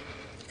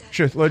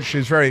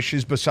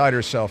 She's beside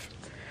herself.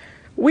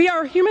 We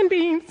are human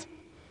beings.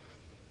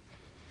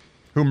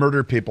 who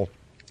murder people.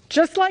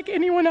 Just like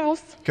anyone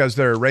else. Because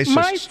they're racists.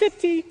 My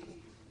city,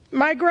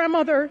 my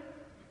grandmother,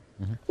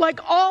 like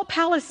all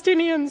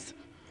Palestinians,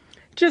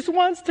 just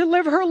wants to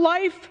live her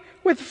life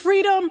with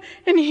freedom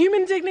and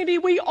human dignity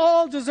we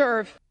all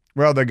deserve.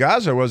 Well, the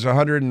Gaza was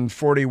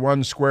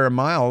 141 square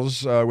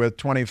miles with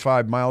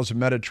 25 miles of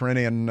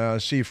Mediterranean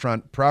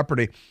seafront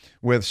property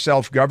with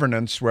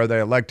self-governance where they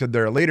elected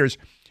their leaders.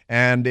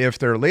 And if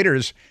their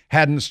leaders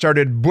hadn't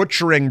started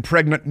butchering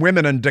pregnant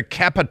women and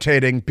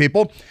decapitating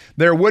people,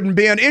 there wouldn't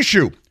be an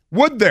issue,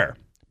 would there?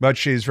 But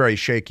she's very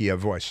shaky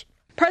of voice.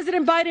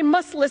 President Biden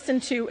must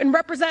listen to and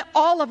represent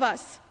all of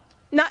us,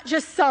 not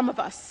just some of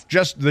us.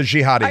 Just the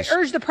jihadis. I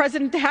urge the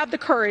president to have the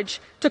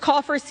courage to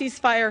call for a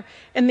ceasefire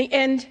and the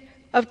end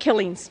of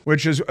killings.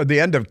 Which is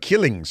the end of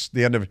killings,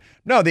 the end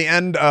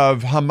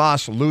of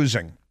Hamas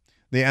losing.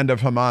 The end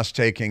of Hamas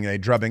taking a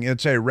drubbing.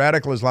 It's a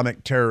radical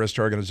Islamic terrorist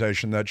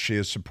organization that she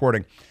is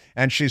supporting.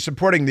 And she's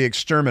supporting the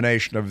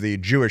extermination of the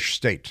Jewish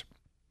state.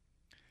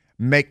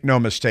 Make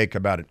no mistake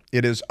about it.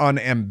 It is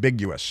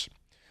unambiguous.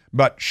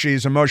 But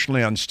she's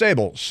emotionally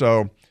unstable.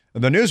 So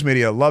the news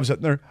media loves it.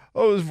 And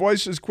his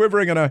voice is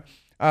quivering. And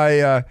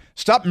I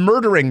stop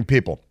murdering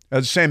people.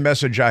 That's the same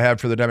message I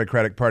have for the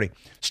Democratic Party.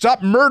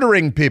 Stop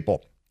murdering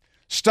people.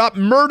 Stop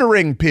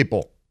murdering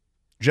people.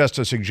 Just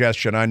a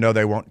suggestion. I know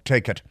they won't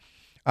take it.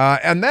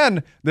 And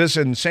then this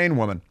insane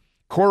woman,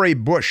 Cori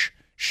Bush,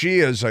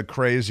 she is a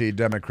crazy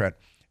Democrat,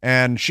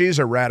 and she's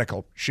a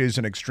radical. She's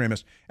an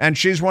extremist, and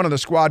she's one of the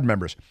squad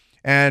members.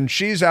 And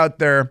she's out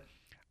there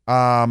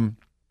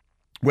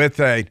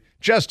with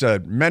just a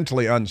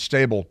mentally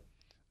unstable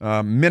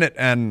minute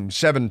and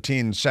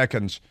 17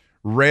 seconds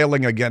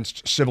railing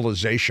against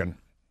civilization.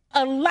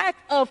 A lack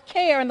of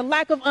care and a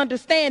lack of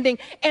understanding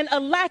and a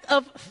lack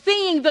of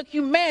seeing the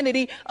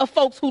humanity of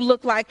folks who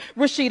look like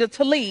Rashida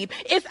Tlaib.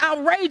 It's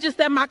outrageous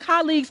that my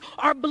colleagues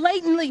are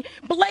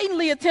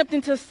blatantly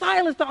attempting to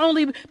silence the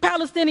only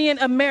Palestinian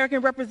American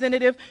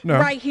representative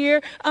right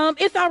here.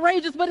 It's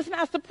outrageous, but it's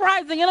not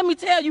surprising. And let me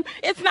tell you,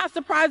 it's not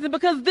surprising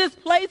because this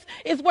place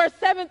is where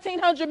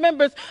 1,700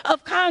 members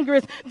of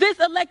Congress, this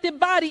elected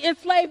body,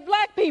 enslaved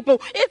black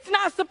people. It's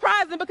not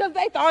surprising because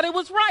they thought it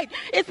was right.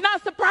 It's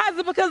not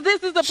surprising because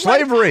this is a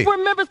slavery where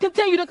members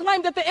continue to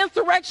claim that the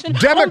insurrection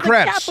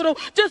Democrats. on the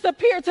Capitol just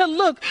appeared to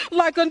look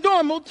like a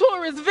normal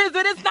tourist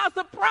visit. It's not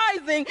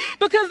surprising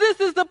because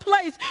this is the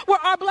place where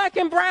our black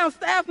and brown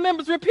staff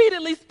members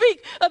repeatedly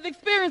speak of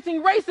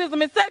experiencing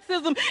racism and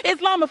sexism,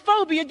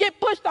 Islamophobia, get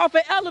pushed off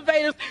at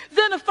elevators,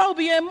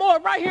 xenophobia, and more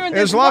right here in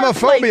this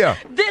Islamophobia.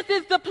 Workplace. This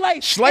is the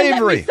place. Slavery.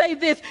 And let me say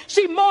this.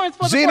 She mourns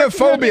for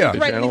xenophobia. The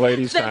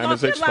gentlelady's time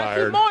has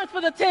expired. She mourns for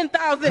the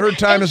 10,000. Her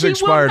time has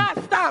expired. She will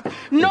not stop.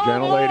 No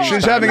more.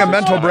 She's having a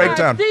mental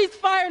breakdown.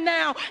 Ceasefire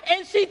now,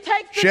 and she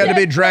takes. She had to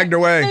be dragged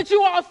away that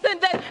you all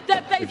sent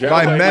that they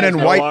by men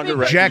in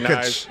white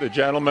jackets. The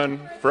gentleman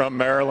from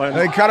Maryland.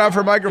 They cut off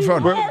her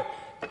microphone.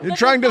 You're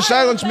trying to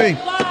silence me.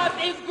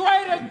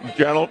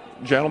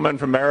 Gentleman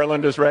from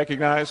Maryland is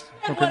recognized.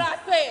 That's what I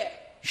said.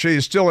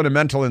 She's still in a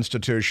mental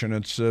institution.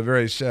 It's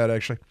very sad,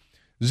 actually.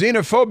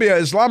 Xenophobia,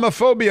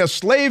 Islamophobia,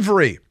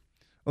 slavery.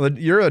 Well,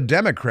 you're a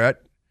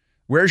Democrat.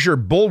 Where's your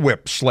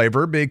bullwhip,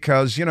 slaver?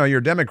 Because,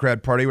 your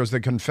Democrat Party was the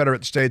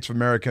Confederate States of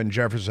America and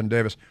Jefferson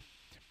Davis.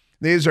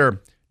 These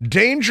are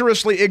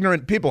dangerously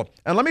ignorant people.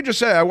 And let me just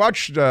say, I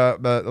watched a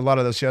lot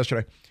of this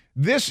yesterday.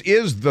 This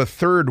is the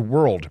third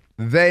world.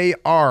 They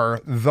are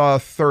the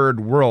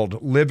third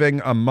world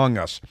living among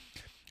us.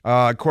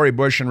 Cori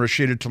Bush and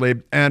Rashida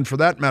Tlaib, and for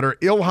that matter,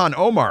 Ilhan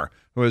Omar,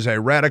 who is a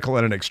radical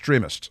and an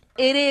extremist.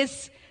 It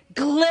is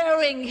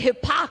glaring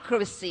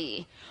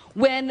hypocrisy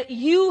when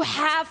you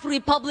have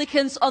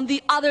Republicans on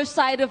the other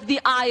side of the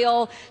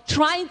aisle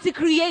trying to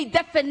create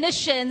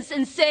definitions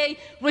and say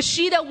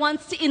Rashida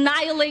wants to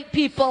annihilate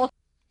people.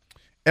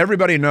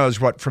 Everybody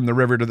knows what from the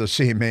river to the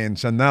sea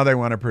means, and now they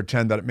want to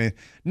pretend that it means.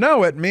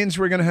 No, it means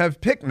we're going to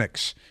have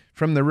picnics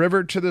from the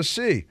river to the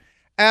sea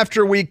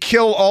after we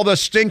kill all the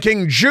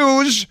stinking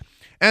Jews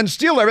and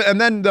steal everything, and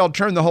then they'll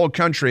turn the whole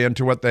country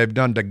into what they've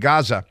done to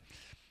Gaza,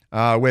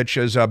 which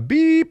is a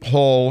beep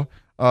hole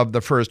of the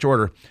first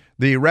order.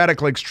 The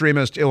radical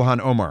extremist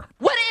Ilhan Omar.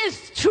 What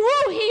is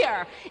true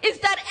here is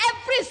that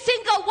every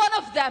single one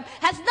of them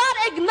has not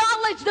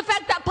acknowledged the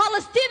fact that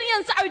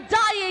Palestinians are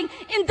dying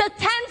in the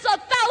tens of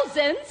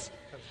thousands,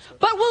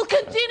 but will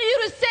continue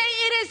to say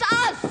it is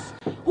us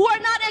who are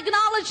not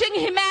acknowledging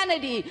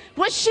humanity.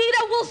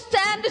 Rashida will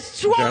stand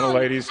strong.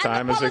 Gentlelady's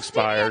time has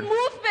expired. The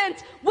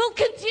movement will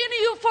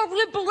continue for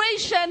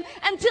liberation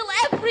until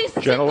every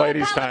single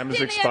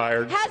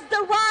Palestinian has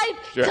the right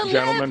to live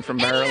Gentleman from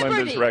Maryland in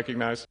liberty. is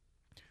recognized.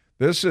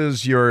 This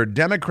is your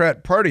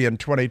Democrat Party in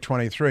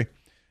 2023.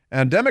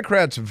 And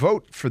Democrats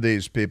vote for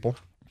these people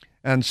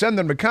and send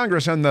them to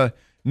Congress. And the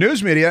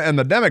news media and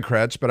the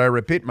Democrats, but I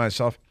repeat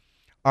myself,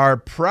 are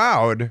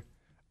proud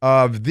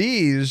of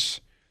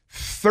these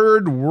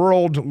third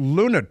world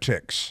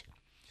lunatics.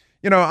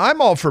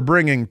 I'm all for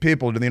bringing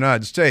people to the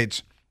United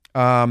States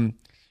from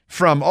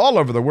all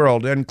over the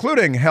world,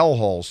 including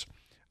hellholes,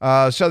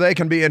 so they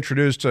can be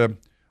introduced to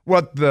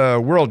what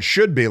the world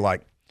should be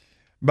like.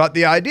 But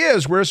the idea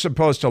is we're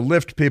supposed to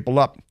lift people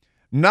up,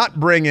 not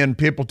bring in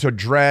people to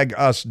drag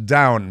us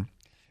down.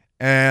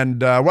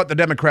 And what the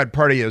Democrat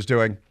Party is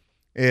doing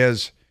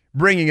is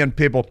bringing in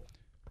people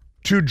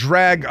to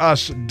drag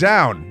us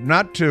down,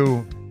 not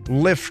to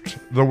lift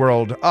the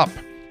world up,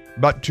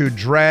 but to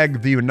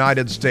drag the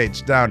United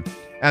States down.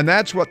 And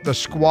that's what the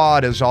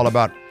squad is all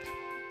about.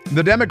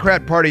 The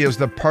Democrat Party is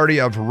the party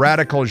of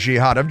radical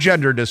jihad, of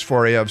gender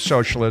dysphoria, of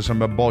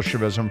socialism, of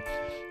Bolshevism,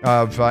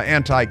 of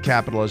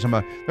anti-capitalism.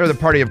 They're the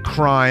party of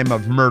crime,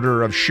 of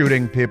murder, of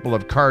shooting people,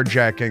 of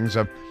carjackings,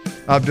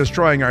 of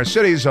destroying our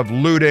cities, of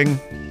looting,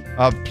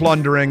 of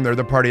plundering. They're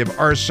the party of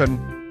arson.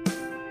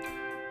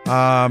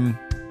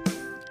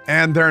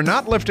 And they're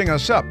not lifting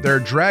us up. They're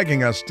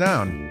dragging us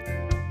down.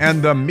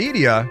 And the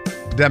media,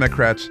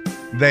 Democrats,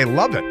 they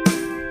love it.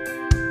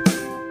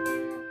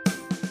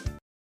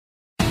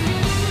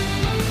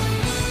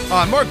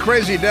 More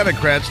crazy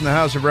Democrats in the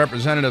House of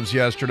Representatives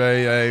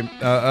yesterday.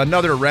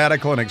 Another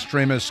radical and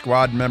extremist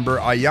squad member,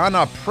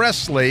 Ayanna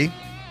Pressley.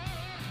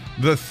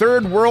 The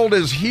third world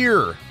is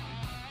here.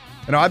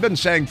 You know, I've been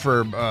saying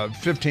for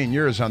 15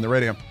 years on the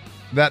radio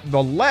that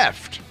the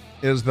left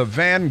is the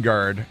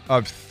vanguard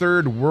of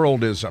third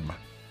worldism.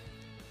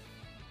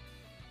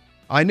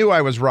 I knew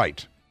I was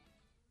right.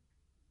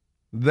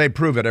 They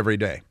prove it every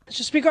day.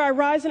 Mr. Speaker, I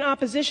rise in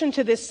opposition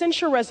to this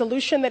censure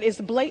resolution that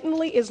is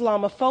blatantly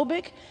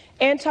Islamophobic,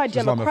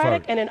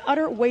 anti-democratic, and an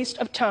utter waste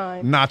of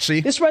time.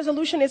 Nazi. This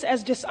resolution is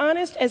as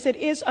dishonest as it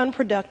is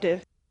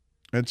unproductive.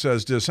 It's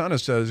as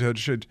dishonest as it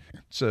should.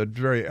 It's a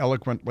very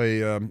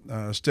eloquently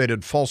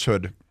stated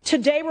falsehood.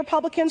 Today,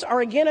 Republicans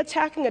are again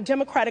attacking a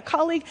Democratic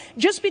colleague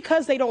just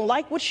because they don't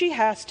like what she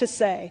has to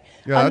say.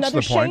 Yeah, Another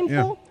that's the point.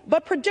 shameful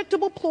but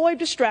predictable ploy of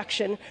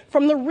distraction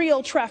from the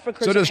real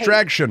traffickers of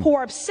hate who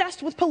are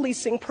obsessed with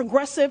policing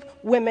progressive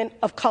women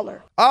of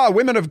color.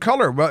 Women of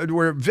color.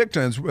 We're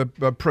victims.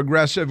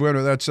 Progressive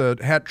women. That's a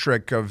hat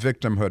trick of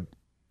victimhood.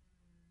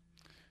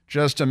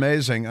 Just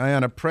amazing.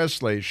 Ayanna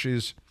Pressley.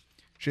 She's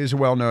a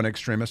well-known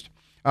extremist.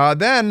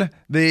 Then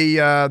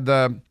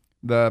the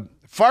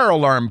fire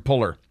alarm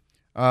puller,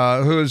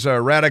 who's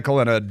a radical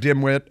and a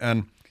dimwit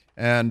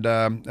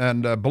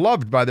and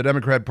beloved by the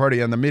Democrat Party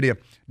and the media,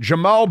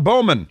 Jamal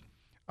Bowman.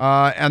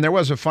 And there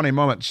was a funny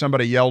moment.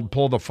 Somebody yelled,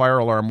 "Pull the fire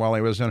alarm," while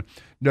he was in.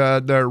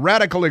 The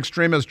radical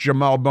extremist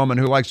Jamal Bowman,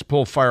 who likes to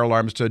pull fire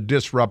alarms to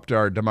disrupt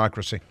our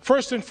democracy.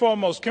 First and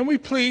foremost, can we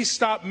please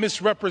stop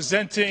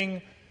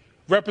misrepresenting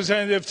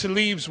Representative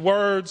Tlaib's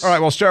words? All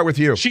right, we'll start with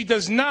you. She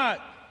does not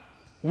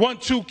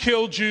want to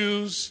kill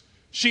Jews.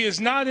 She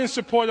is not in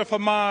support of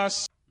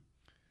Hamas.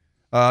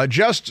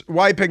 Just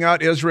wiping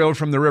out Israel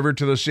from the river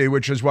to the sea,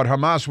 which is what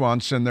Hamas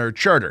wants in their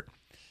charter.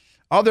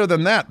 Other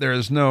than that, there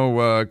is no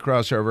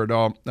crossover at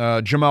all.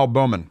 Jamal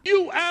Bowman.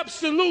 You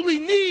absolutely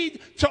need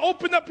to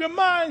open up your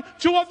mind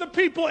to other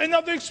people and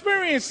other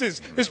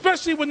experiences,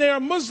 especially when they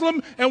are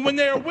Muslim and when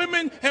they are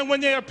women and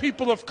when they are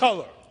people of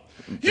color.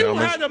 You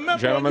had a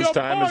member of your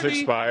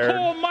party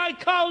call my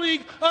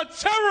colleague a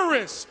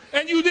terrorist,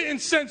 and you didn't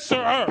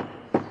censor her.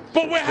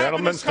 But we're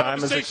having this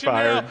conversation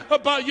now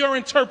about your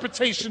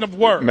interpretation of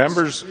words.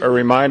 Members are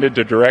reminded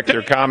to direct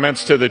their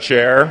comments to the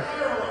chair.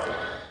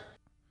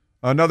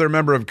 Another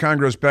member of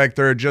Congress back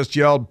there just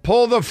yelled,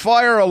 "Pull the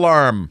fire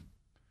alarm,"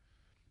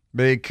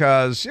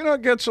 because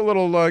it gets a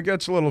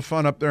little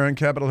fun up there on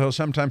Capitol Hill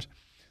sometimes.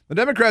 The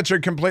Democrats are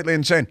completely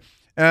insane,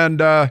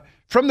 and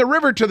from the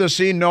river to the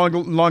sea no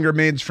longer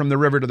means from the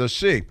river to the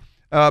sea.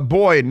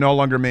 Boy no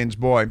longer means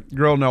boy.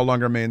 Girl no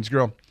longer means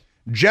girl.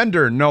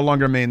 Gender no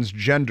longer means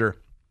gender.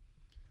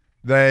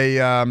 They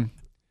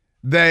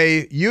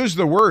use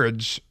the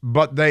words,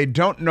 but they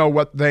don't know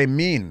what they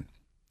mean.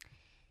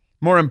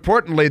 More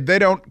importantly, they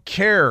don't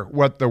care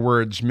what the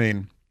words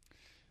mean.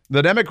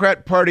 The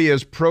Democrat Party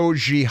is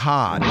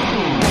pro-jihad.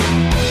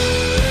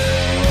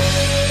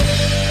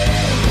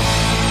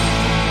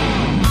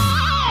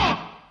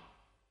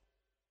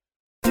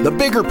 The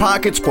Bigger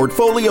Pockets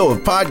portfolio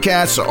of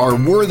podcasts are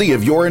worthy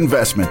of your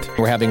investment.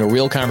 We're having a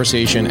real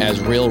conversation as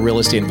real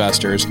estate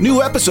investors.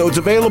 New episodes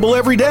available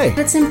every day.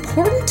 It's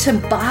important to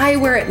buy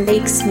where it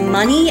makes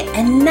money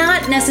and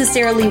not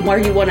necessarily where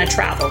you want to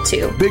travel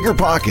to. Bigger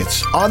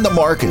Pockets, On the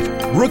Market,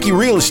 Rookie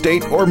Real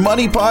Estate, or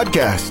Money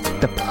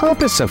Podcast. The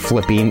purpose of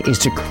flipping is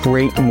to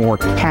create more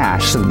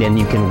cash so then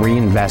you can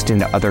reinvest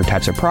into other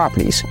types of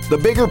properties. The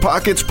Bigger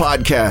Pockets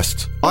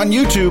Podcast on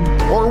YouTube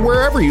or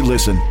wherever you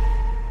listen.